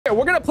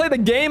we're gonna play the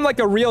game like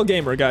a real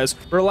gamer, guys.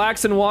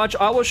 Relax and watch.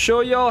 I will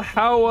show y'all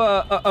how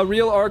a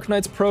real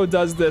Arknights pro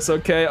does this,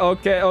 okay?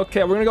 Okay.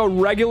 We're gonna go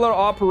regular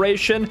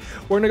operation.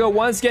 We're gonna go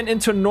once again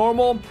into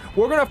normal.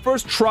 We're gonna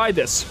first try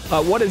this.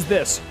 What is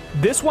this?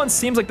 This one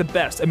seems like the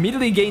best.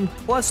 Immediately gain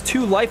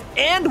 +2 life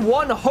and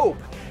 1 hope.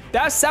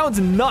 That sounds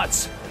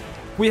nuts.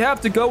 We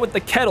have to go with the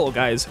kettle,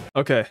 guys.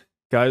 Okay,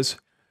 guys.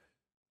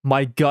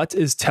 My gut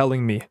is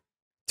telling me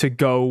to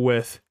go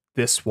with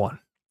this one.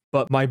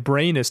 But my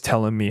brain is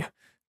telling me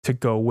to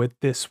go with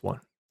this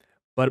one.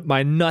 But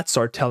my nuts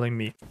are telling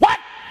me what?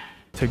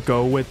 To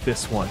go with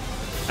this one.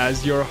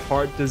 As your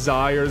heart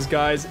desires,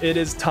 guys, it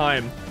is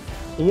time.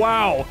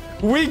 Wow,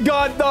 we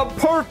got the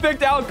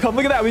perfect outcome.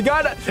 Look at that. We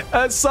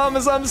got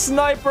some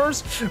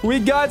snipers, we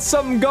got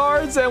some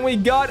guards, and we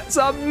got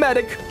some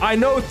medic. I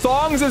know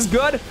thongs is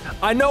good.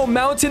 I know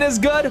mountain is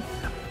good.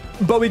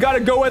 But we gotta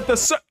go with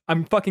the...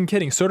 I'm fucking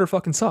kidding. Surtur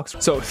fucking sucks.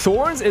 So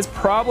Thorns is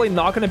probably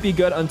not gonna be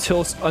good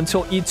until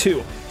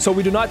E2. So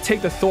we do not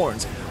take the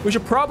Thorns. We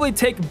should probably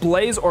take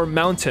Blaze or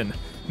Mountain.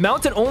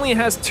 Mountain only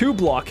has 2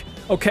 block,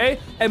 okay?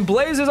 And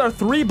Blaze is our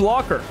 3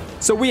 blocker.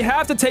 So we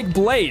have to take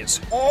Blaze.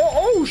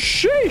 Oh,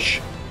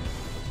 sheesh.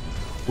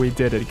 We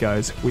did it,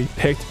 guys. We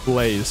picked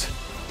Blaze.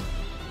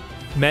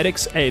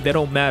 Medics, hey, they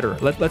don't matter.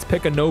 Let's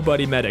pick a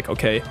nobody medic,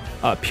 okay?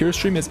 Pure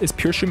Stream, is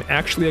Pure Stream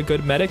actually a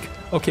good medic?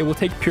 Okay, we'll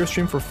take Pure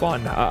Stream for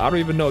fun. I don't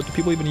even know. Do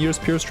people even use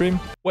Pure Stream?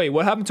 Wait,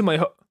 what happened to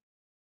my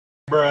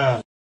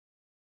Bruh.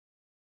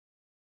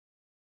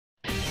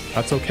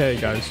 That's okay,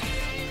 guys.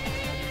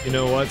 You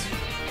know what?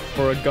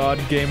 For a god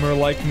gamer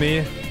like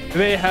me,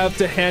 they have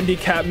to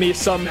handicap me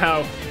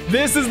somehow.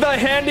 This is the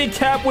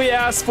handicap we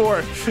asked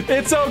for.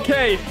 It's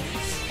okay.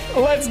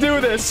 Let's do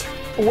this.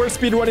 We're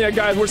speedrunning it,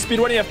 guys. We're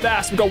speedrunning it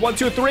fast. We go 1,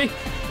 2, 3.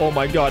 Oh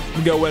my god.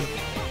 We go in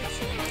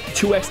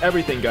 2x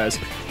everything, guys.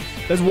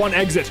 There's 1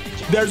 exit.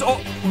 There's...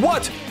 Oh,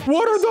 what?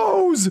 What are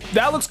those?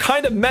 That looks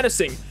kind of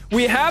menacing.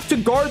 We have to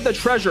guard the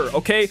treasure,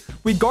 okay?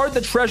 We guard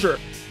the treasure.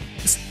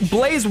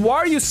 Blaze, why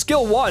are you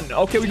skill 1?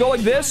 Okay, we go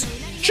like this.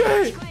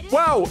 Jay!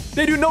 Wow,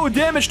 they do no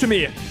damage to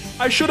me.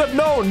 I should have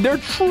known. They're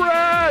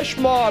trash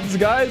mobs,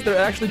 guys. They're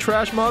actually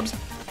trash mobs.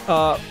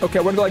 Okay,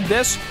 we're gonna go like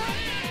this.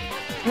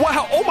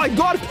 Wow, oh my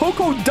god,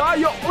 Coco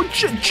Dio.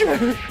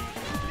 Oh,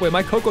 wait,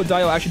 my Coco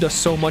Dio actually does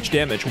so much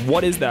damage.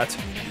 What is that?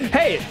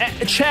 Hey,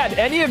 Chad,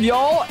 any of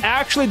y'all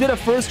actually did a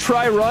first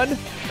try run?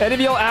 Any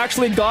of y'all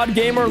actually god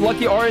gamer,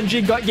 lucky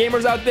RNG god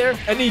gamers out there?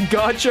 Any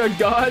gotcha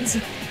gods?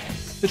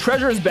 The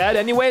treasure is bad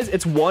anyways.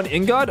 It's 1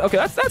 ingot. Okay,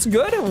 that's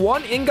good.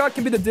 1 ingot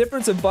can be the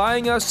difference of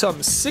buying us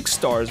some 6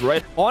 stars,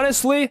 right?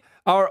 Honestly,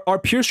 our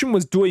Pure Stream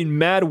was doing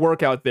mad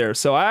work out there,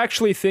 so I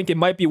actually think it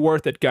might be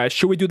worth it, guys.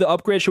 Should we do the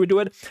upgrade? Should we do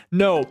it?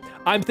 No.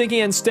 I'm thinking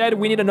instead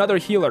we need another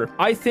healer.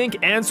 I think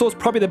Ansel's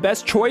probably the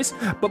best choice,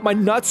 but my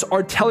nuts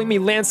are telling me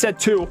Lancet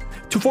 2.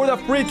 For the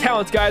free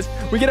count, guys.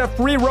 We get a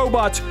free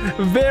robot.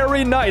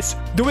 Very nice.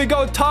 Do we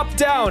go top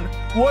down?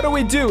 What do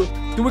we do?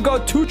 Do we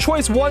go 2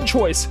 choice, 1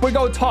 choice? We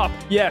go top.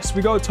 Yes,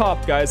 we go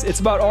top, guys.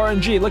 It's about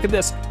RNG. Look at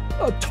this.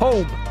 A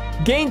tome.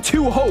 Gain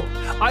 2 hope.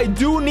 I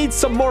do need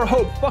some more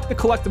hope. Fuck the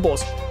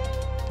collectibles.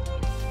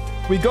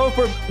 We go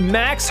for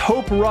max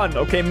hope run,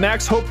 okay?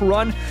 Max hope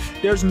run.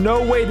 There's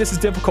no way this is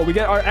difficult. We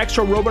get our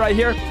extra robot right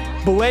here.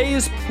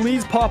 Blaze,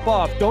 please pop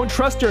off. Don't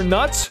trust your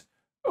nuts.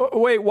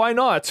 Wait, why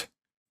not?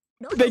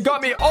 They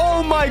got me.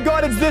 Oh my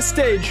god, it's this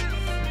stage.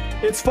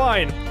 It's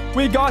fine.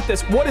 We got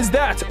this. What is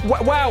that?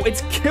 Wow,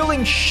 it's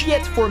killing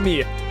shit for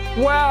me.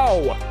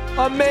 Wow,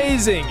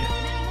 amazing.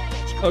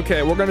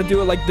 Okay, we're gonna do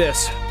it like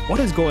this.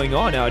 What is going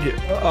on out here?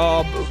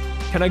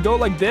 Can I go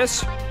like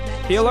this?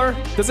 Healer?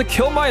 Does it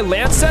kill my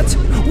Lancet?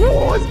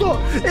 What the?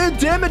 It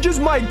damages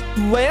my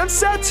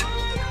Lancet?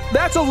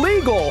 That's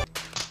illegal.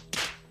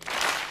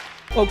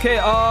 Okay,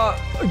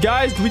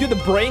 guys, do we do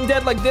the brain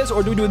dead like this,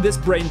 or do we do this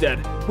brain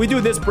dead? We do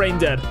this brain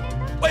dead.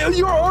 Wait,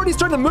 you're already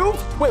starting to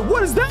move? Wait,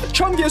 what is that,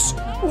 Chungus?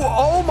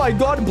 Oh my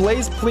god,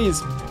 Blaze,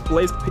 please.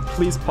 Blaze,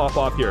 please pop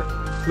off here.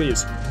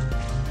 Please.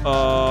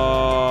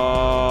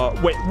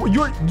 Wait,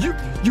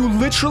 you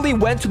literally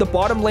went to the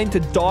bottom lane to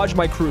dodge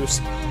my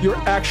cruise. You're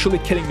actually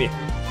kidding me.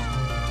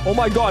 Oh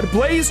my god,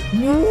 Blaze?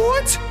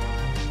 What?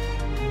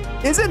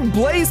 Isn't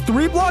Blaze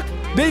 3 block?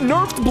 They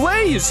nerfed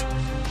Blaze!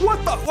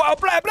 What the? Wow,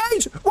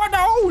 Blaze! What the?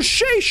 Oh,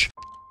 sheesh!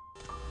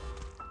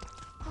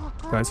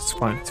 Guys, it's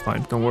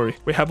fine, don't worry.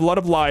 We have a lot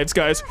of lives,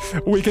 guys.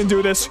 We can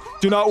do this.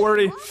 Do not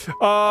worry.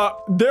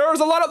 There's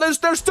a lot of...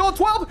 There's still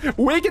 12!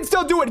 We can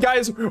still do it,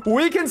 guys!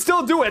 We can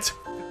still do it!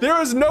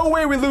 There is no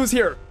way we lose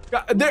here.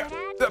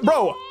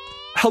 Bro!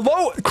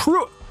 Hello?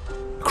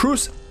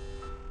 Cruise...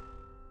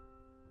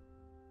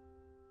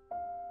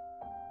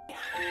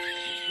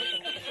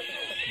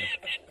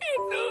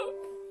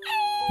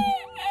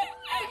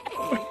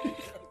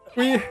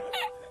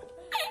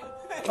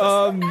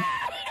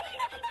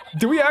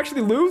 Do we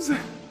actually lose? Wait,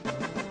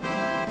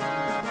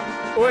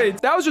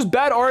 that was just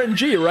bad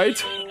RNG, right?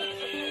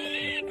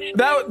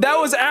 That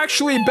was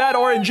actually bad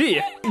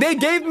RNG. They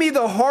gave me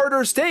the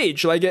harder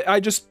stage. Like, I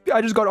just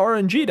got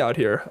RNG'd out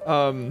here.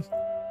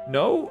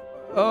 No?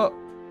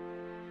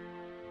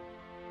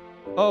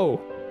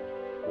 Oh.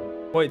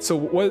 Wait, so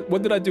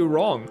what did I do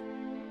wrong?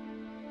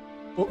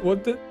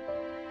 What did...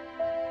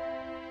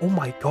 Oh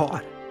my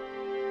god.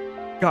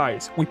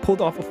 Guys, we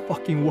pulled off a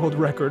fucking world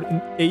record in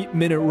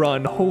 8-minute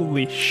run.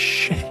 Holy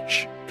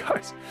shit.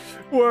 Guys,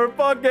 we're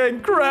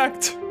fucking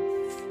cracked.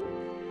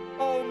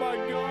 Oh my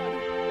god.